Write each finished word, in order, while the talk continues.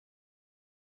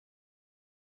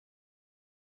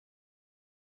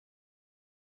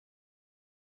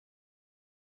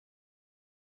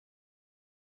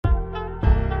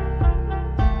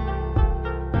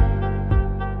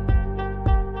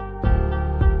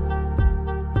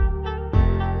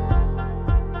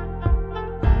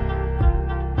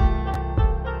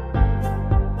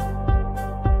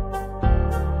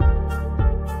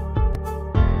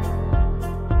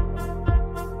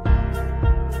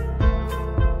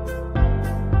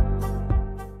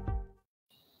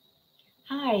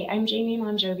Hi, I'm Jamie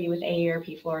Monjovi with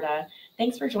AARP Florida.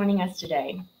 Thanks for joining us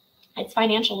today. It's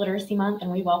Financial Literacy Month, and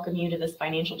we welcome you to this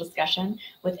financial discussion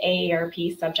with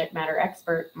AARP subject matter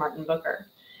expert Martin Booker.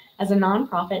 As a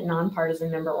nonprofit,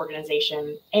 nonpartisan member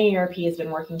organization, AARP has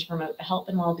been working to promote the health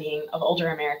and well-being of older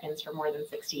Americans for more than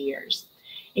 60 years.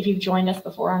 If you've joined us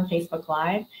before on Facebook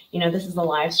Live, you know this is a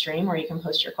live stream where you can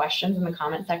post your questions in the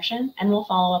comment section, and we'll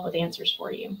follow up with answers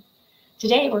for you.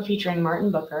 Today, we're featuring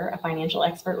Martin Booker, a financial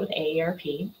expert with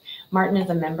AARP. Martin is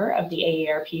a member of the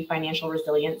AARP Financial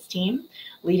Resilience Team,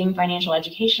 leading financial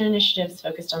education initiatives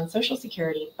focused on Social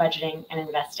Security, budgeting, and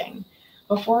investing.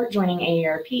 Before joining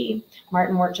AARP,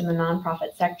 Martin worked in the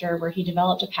nonprofit sector where he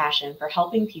developed a passion for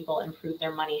helping people improve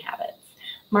their money habits.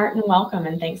 Martin, welcome,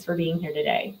 and thanks for being here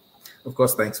today. Of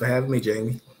course, thanks for having me,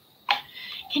 Jamie.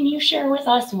 Can you share with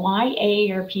us why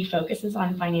AARP focuses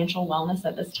on financial wellness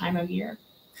at this time of year?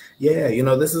 Yeah, you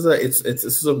know, this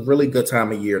is a really good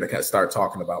time of year to kind of start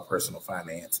talking about personal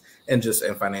finance and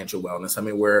financial wellness. I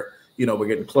mean, we're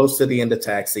getting close to the end of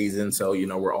tax season, so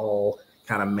we're all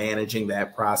kind of managing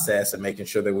that process and making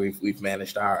sure that we've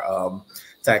managed our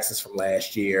taxes from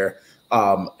last year.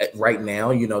 Right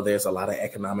now, there's a lot of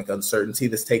economic uncertainty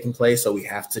that's taking place, so we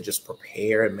have to just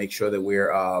prepare and make sure that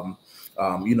we're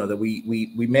that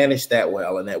we manage that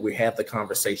well, and that we have the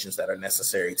conversations that are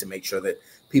necessary to make sure that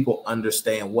people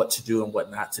understand what to do and what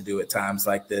not to do at times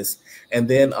like this. And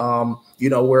then,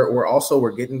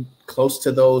 we're getting close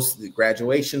to the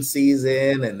graduation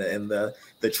season and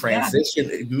the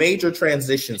transition, major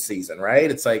transition season,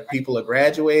 right? It's like people are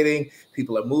graduating,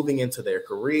 people are moving into their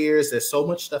careers. There's so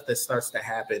much stuff that starts to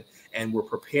happen, and we're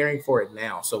preparing for it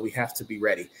now. So we have to be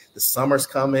ready. The summer's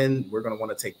coming. We're going to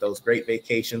want to take those great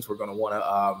vacations. We're going to want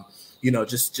to,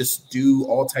 just do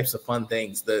all types of fun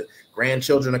things. The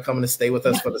grandchildren are coming to stay with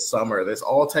us for the summer. There's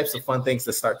all types of fun things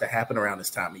that start to happen around this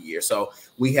time of year. So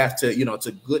we have to, it's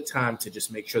a good time to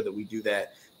just make sure that we do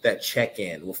that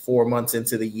check-in. We're 4 months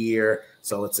into the year.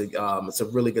 So it's a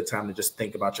really good time to just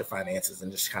think about your finances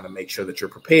and just kind of make sure that you're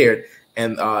prepared.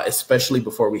 And especially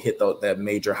before we hit that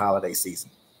major holiday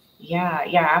season.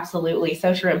 Yeah, absolutely.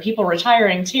 So true. And people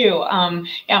retiring too.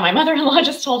 My mother-in-law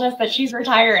just told us that she's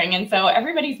retiring. And so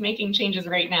everybody's making changes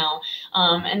right now.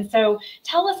 And so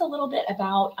tell us a little bit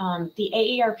about the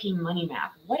AARP Money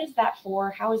Map. What is that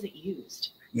for? How is it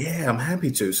used? Yeah, I'm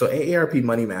happy to. So AARP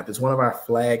Money Map is one of our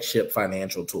flagship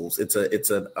financial tools.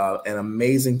 It's an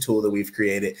amazing tool that we've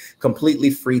created, completely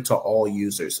free to all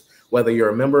users. Whether you're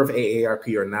a member of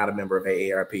AARP or not a member of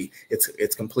AARP,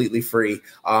 it's completely free.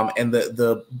 And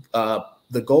the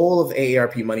goal of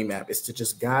AARP Money Map is to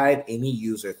just guide any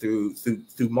user through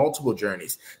multiple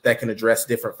journeys that can address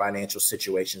different financial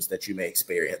situations that you may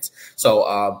experience.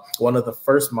 So one of the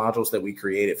first modules that we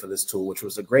created for this tool, which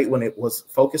was a great one, it was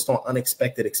focused on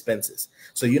unexpected expenses.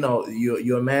 So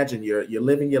you imagine you're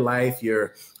living your life,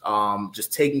 you're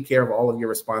just taking care of all of your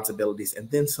responsibilities, and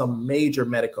then some major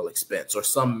medical expense or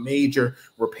some major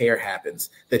repair happens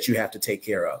that you have to take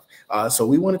care of. So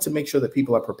we wanted to make sure that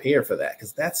people are prepared for that,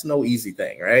 because that's no easy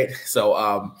thing, right?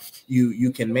 So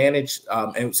you can manage,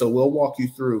 and so we'll walk you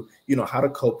through, how to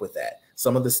cope with that,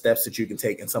 some of the steps that you can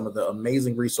take, and some of the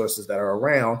amazing resources that are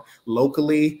around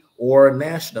locally or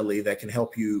nationally that can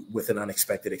help you with an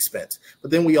unexpected expense.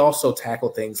 But then we also tackle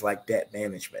things like debt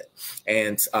management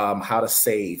and how to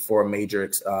save for a major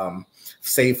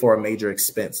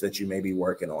expense that you may be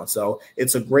working on. So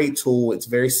it's a great tool. It's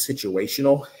very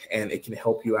situational, and it can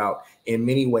help you out in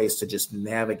many ways to just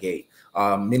navigate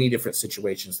many different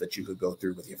situations that you could go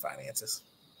through with your finances.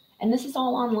 And this is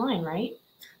all online, right?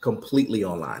 Completely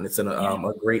online. It's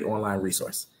a great online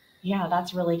resource. Yeah,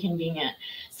 that's really convenient.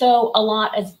 So a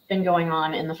lot has been going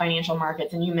on in the financial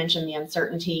markets, and you mentioned the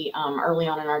uncertainty early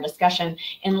on in our discussion.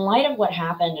 In light of what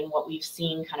happened and what we've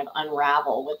seen kind of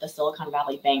unravel with the Silicon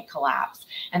Valley Bank collapse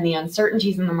and the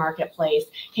uncertainties in the marketplace,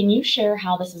 can you share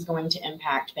how this is going to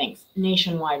impact banks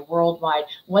nationwide, worldwide?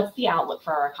 What's the outlook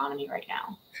for our economy right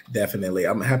now? Definitely.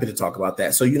 I'm happy to talk about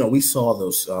that. So, we saw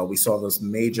those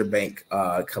major bank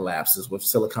collapses with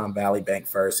Silicon Valley Bank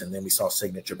first, and then we saw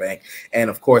Signature Bank. And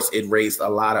of course, it raised a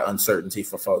lot of uncertainty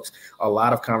for folks. A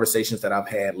lot of conversations that I've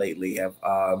had lately have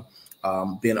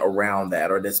been around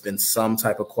that, or there's been some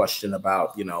type of question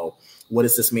about, what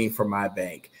does this mean for my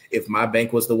bank? If my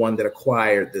bank was the one that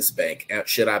acquired this bank,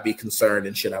 should I be concerned,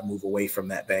 and should I move away from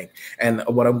that bank? And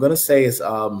what I'm going to say is,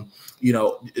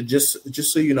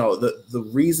 just so you know, the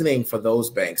reasoning for those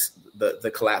banks,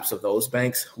 the collapse of those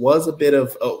banks was a bit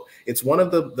of, it's one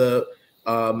of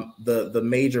the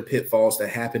major pitfalls that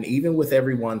happen even with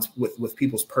with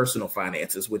people's personal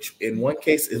finances, which in one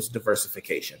case is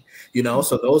diversification.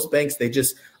 So those banks, they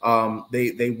just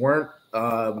they weren't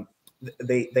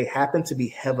they happen to be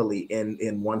heavily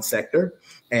in one sector.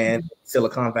 And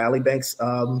Silicon Valley Bank's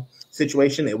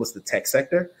situation, it was the tech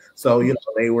sector. So,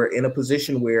 they were in a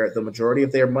position where the majority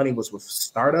of their money was with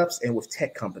startups and with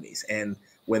tech companies. And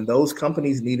when those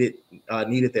companies needed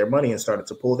their money and started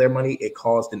to pull their money, it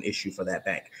caused an issue for that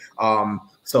bank.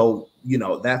 So,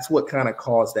 that's what kind of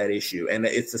caused that issue. And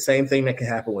it's the same thing that can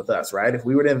happen with us, right? If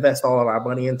we were to invest all of our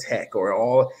money in tech or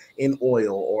all in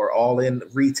oil or all in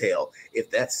retail,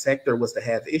 if that sector was to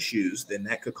have issues, then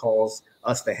that could cause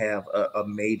us to have a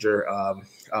major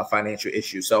financial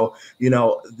issue. So,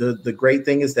 the great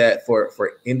thing is that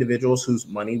for individuals whose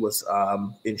money was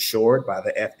insured by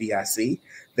the FDIC,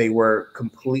 they were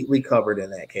completely covered in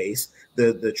that case.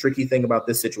 The tricky thing about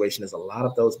this situation is a lot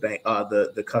of those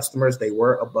the customers, they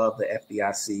were above the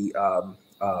FDIC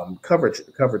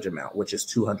coverage amount, which is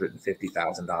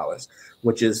 $250,000,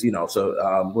 which is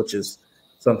which is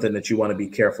something that you want to be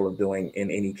careful of doing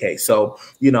in any case. So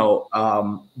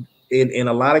in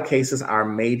a lot of cases, our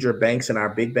major banks and our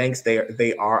big banks,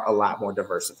 they are a lot more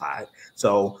diversified.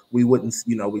 So we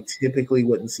typically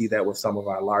wouldn't see that with some of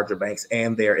our larger banks,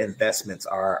 and their investments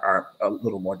are a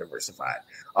little more diversified.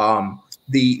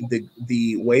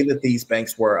 The way that these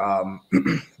banks were,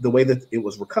 the way that it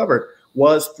was recovered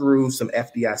was through some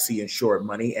FDIC insured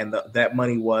money, and that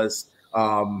money was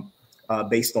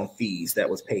based on fees that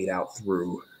was paid out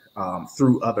through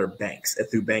other banks and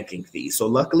through banking fees. So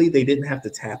luckily they didn't have to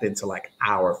tap into like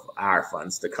our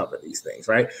funds to cover these things,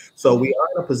 right? So we are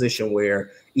in a position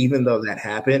where even though that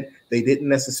happened, they didn't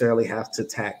necessarily have to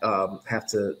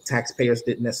taxpayers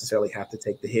didn't necessarily have to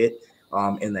take the hit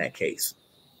in that case.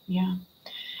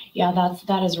 Yeah,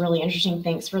 that is really interesting.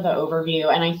 Thanks for the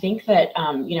overview. And I think that,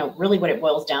 really what it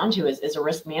boils down to is a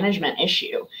risk management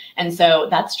issue. And so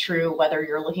that's true whether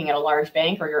you're looking at a large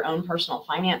bank or your own personal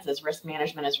finances. Risk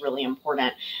management is really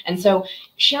important. And so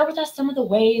share with us some of the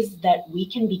ways that we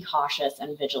can be cautious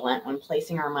and vigilant when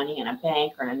placing our money in a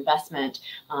bank or an investment,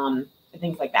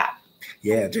 things like that.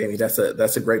 Yeah, Jamie, that's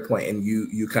a great point. And you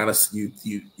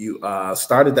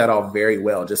started that off very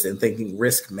well, just in thinking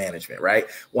risk management, right?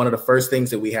 One of the first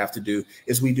things that we have to do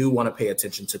is we do want to pay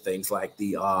attention to things like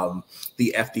the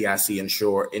FDIC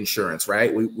insurance,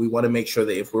 right? We want to make sure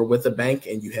that if we're with a bank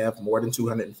and you have more than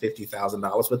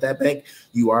 $250,000 with that bank,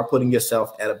 you are putting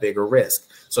yourself at a bigger risk.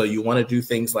 So you want to do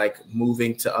things like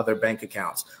moving to other bank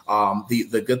accounts.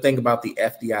 The good thing about the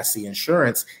FDIC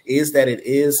insurance is that it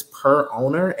is per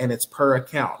owner and it's per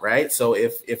account, right? So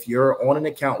if you're on an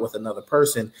account with another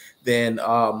person, then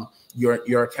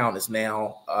your account is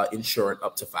now insured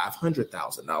up to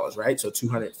 $500,000, right? So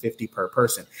 $250,000 per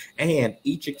person, and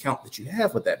each account that you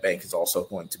have with that bank is also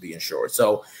going to be insured.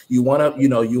 So you want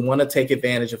to take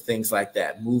advantage of things like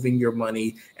that, moving your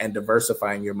money and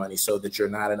diversifying your money so that you're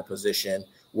not in a position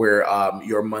where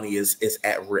your money is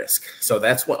at risk. So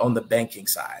that's what on the banking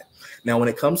side. Now, when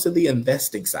it comes to the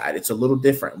investing side, it's a little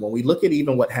different. When we look at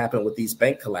even what happened with these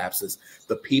bank collapses,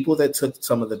 the people that took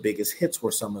some of the biggest hits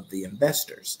were some of the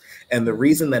investors. And the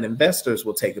reason that investors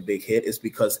will take a big hit is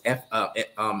because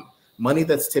money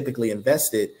that's typically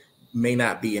invested may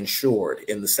not be insured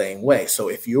in the same way.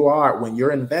 So when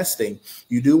you're investing,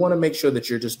 you do want to make sure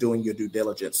that you're just doing your due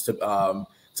diligence to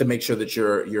make sure that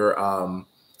you're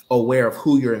aware of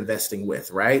who you're investing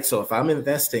with, right? So if I'm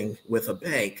investing with a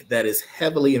bank that is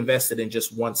heavily invested in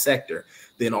just one sector,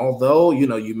 then although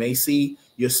you may see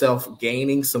yourself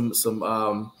gaining some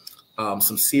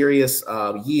serious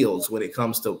yields when it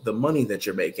comes to the money that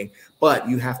you're making, but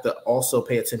you have to also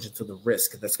pay attention to the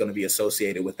risk that's going to be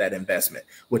associated with that investment,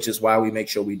 which is why we make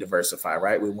sure we diversify,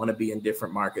 right? We want to be in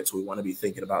different markets. We want to be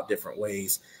thinking about different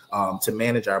ways to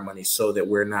manage our money so that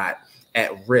we're not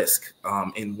at risk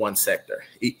in one sector.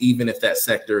 Even if that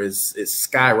sector is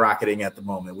skyrocketing at the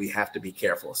moment, we have to be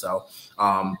careful. So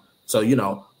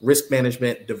risk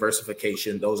management,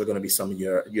 diversification, those are going to be some of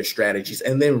your strategies.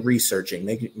 And then researching,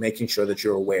 making sure that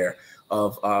you're aware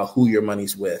of who your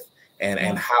money's with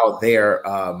and how they're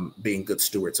being good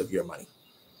stewards of your money.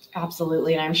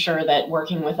 Absolutely. And I'm sure that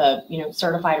working with a,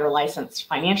 certified or licensed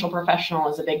financial professional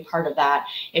is a big part of that.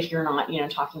 If you're not,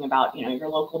 talking about, your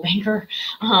local banker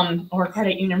or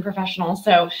credit union professional.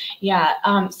 So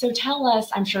yeah. So tell us,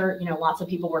 I'm sure, lots of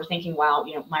people were thinking, wow,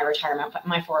 my retirement,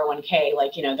 my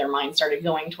 401k, their mind started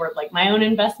going toward my own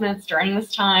investments during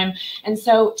this time. And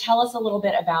so tell us a little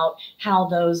bit about how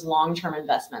those long-term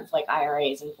investments like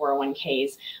IRAs and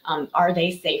 401ks, are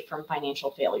they safe from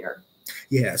financial failure?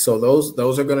 Yeah, so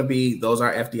those are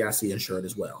FDIC insured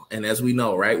as well. And as we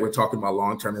know, right, we're talking about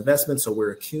long-term investments, so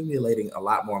we're accumulating a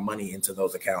lot more money into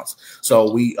those accounts.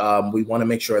 So we want to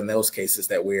make sure in those cases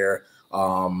that we're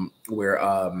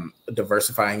We're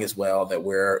diversifying as well, that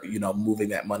we're, moving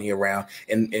that money around.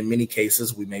 In many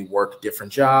cases, we may work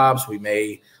different jobs. We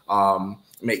may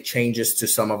make changes to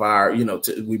some of our,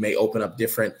 we may open up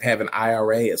have an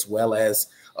IRA as well as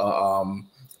an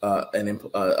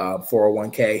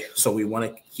 401k. So we want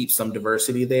to keep some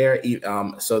diversity there,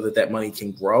 so that money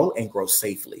can grow and grow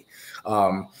safely.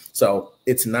 So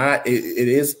it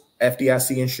is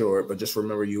FDIC insured, but just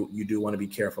remember, you do want to be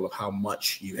careful of how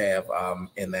much you have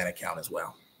in that account as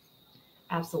well.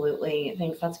 Absolutely.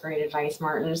 Thanks. That's great advice,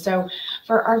 Martin. So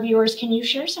for our viewers, can you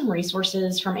share some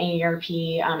resources from AARP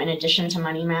in addition to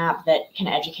Money Map that can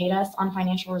educate us on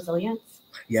financial resilience?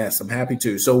 Yes, I'm happy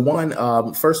to. So one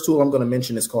first tool I'm going to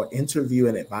mention is called Interview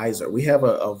an Advisor. We have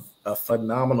a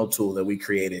phenomenal tool that we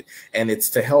created, and it's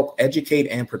to help educate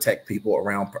and protect people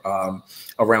around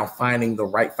finding the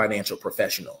right financial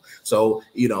professional. So,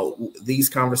 these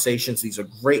conversations, these are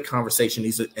great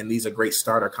conversations, these are great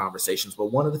starter conversations.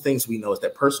 But one of the things we know is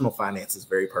that personal finance is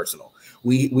very personal.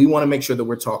 We want to make sure that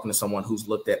we're talking to someone who's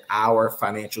looked at our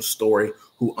financial story,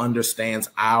 who understands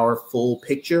our full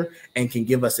picture and can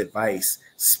give us advice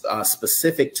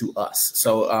specific to us.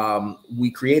 So we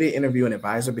created Interview an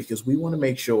Advisor because we want to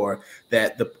make sure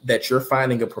that you're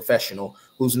finding a professional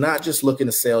who's not just looking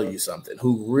to sell you something,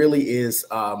 who really is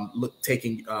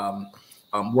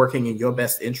working in your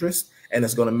best interest, and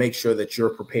is going to make sure that you're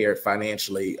prepared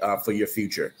financially for your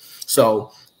future.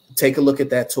 So take a look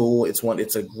at that tool.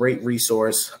 It's a great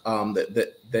resource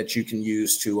that you can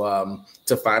use to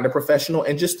find a professional,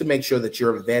 and just to make sure that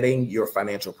you're vetting your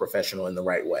financial professional in the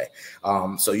right way.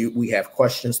 So we have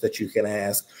questions that you can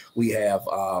ask. We have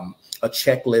a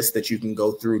checklist that you can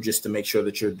go through just to make sure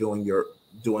that you're doing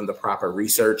the proper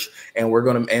research. And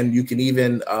you can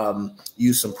even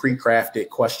use some pre-crafted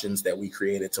questions that we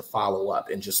created to follow up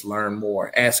and just learn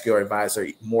more. Ask your advisor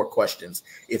more questions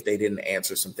if they didn't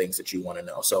answer some things that you want to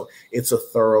know. So it's a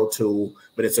thorough tool,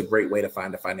 but it's a great way to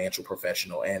find a financial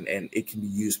professional, and it can be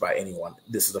used by anyone.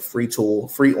 This is a free tool,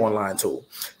 free online tool.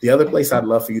 The other place I'd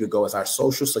love for you to go is our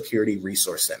Social Security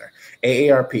Resource Center.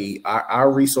 AARP,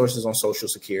 our resources on Social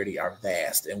Security are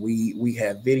vast, and we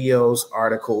have videos,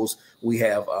 articles, we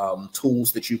have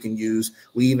tools that you can use.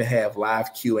 We even have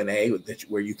live Q&A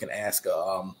where you can ask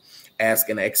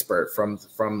an expert from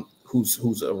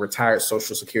who's a retired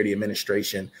Social Security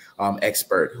Administration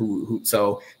expert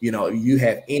so you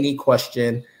have any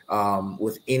question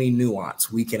with any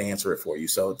nuance, we can answer it for you.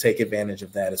 So take advantage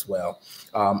of that as well.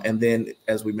 And then,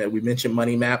 as we mentioned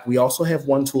Money Map, we also have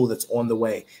one tool that's on the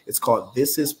way. It's called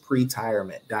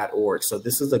thisispretirement.org. So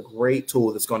this is a great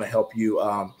tool that's going to help you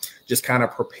just kind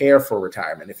of prepare for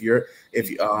retirement. If you're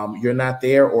not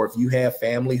there, or if you have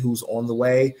family who's on the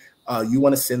way, you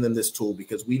want to send them this tool,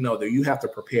 because we know that you have to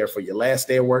prepare for your last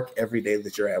day of work every day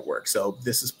that you're at work. So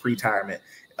this is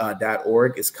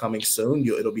pretirement.org is coming soon.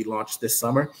 It'll be launched this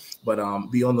summer, but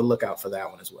be on the lookout for that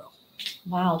one as well.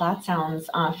 Wow, that sounds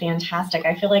fantastic.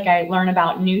 I feel like I learn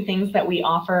about new things that we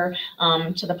offer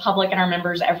to the public and our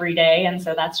members every day. And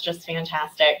so that's just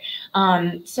fantastic.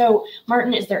 So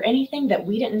Martin, is there anything that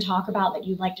we didn't talk about that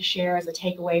you'd like to share as a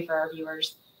takeaway for our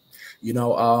viewers?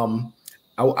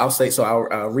 I'll say, so I'll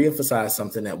reemphasize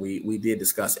something that we did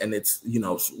discuss, and it's,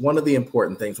 one of the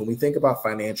important things when we think about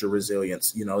financial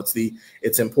resilience,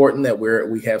 it's important that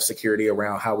we have security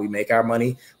around how we make our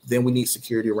money. Then we need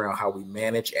security around how we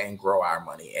manage and grow our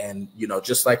money. And,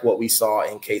 just like what we saw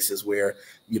in cases where,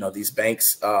 these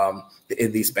banks,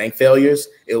 in these bank failures,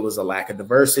 it was a lack of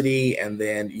diversity. And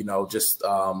then, it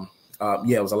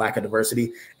was a lack of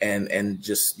diversity and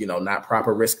just, not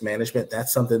proper risk management.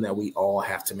 That's something that we all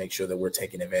have to make sure that we're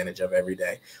taking advantage of every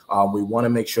day. We want to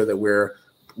make sure that we're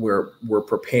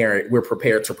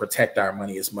prepared to protect our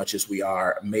money as much as we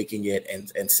are making it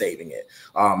and saving it.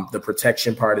 The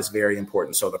protection part is very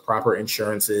important. So the proper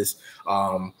insurances,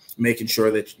 making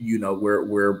sure that,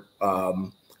 we're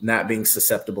not being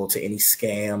susceptible to any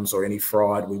scams or any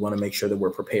fraud. We want to make sure that we're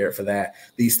prepared for that.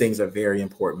 These things are very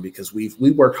important because we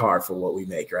work hard for what we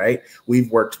make, right?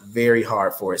 We've worked very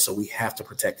hard for it. So we have to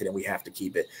protect it and we have to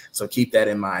keep it. So keep that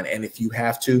in mind. And if you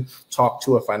have to talk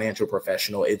to a financial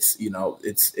professional, it's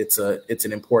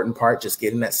an important part, just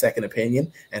getting that second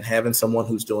opinion and having someone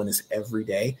who's doing this every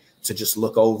day to just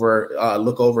look over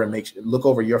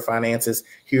your finances,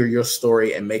 hear your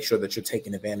story, and make sure that you're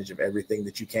taking advantage of everything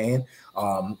that you can.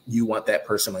 You want that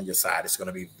person on your side. It's going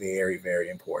to be very, very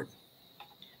important.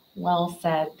 Well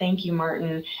said. Thank you,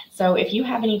 Martin. So if you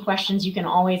have any questions, you can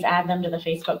always add them to the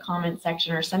Facebook comment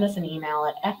section or send us an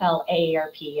email at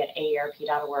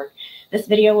flaarp@aarp.org. This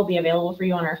video will be available for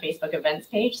you on our Facebook events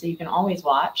page, so you can always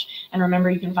watch. And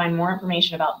remember, you can find more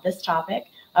information about this topic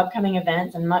upcoming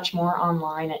events, and much more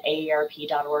online at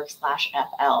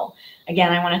aarp.org/FL.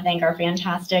 Again, I want to thank our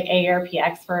fantastic AARP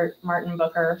expert, Martin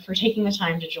Booker, for taking the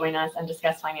time to join us and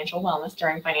discuss financial wellness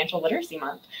during Financial Literacy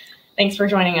Month. Thanks for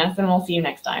joining us, and we'll see you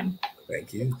next time.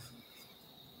 Thank you.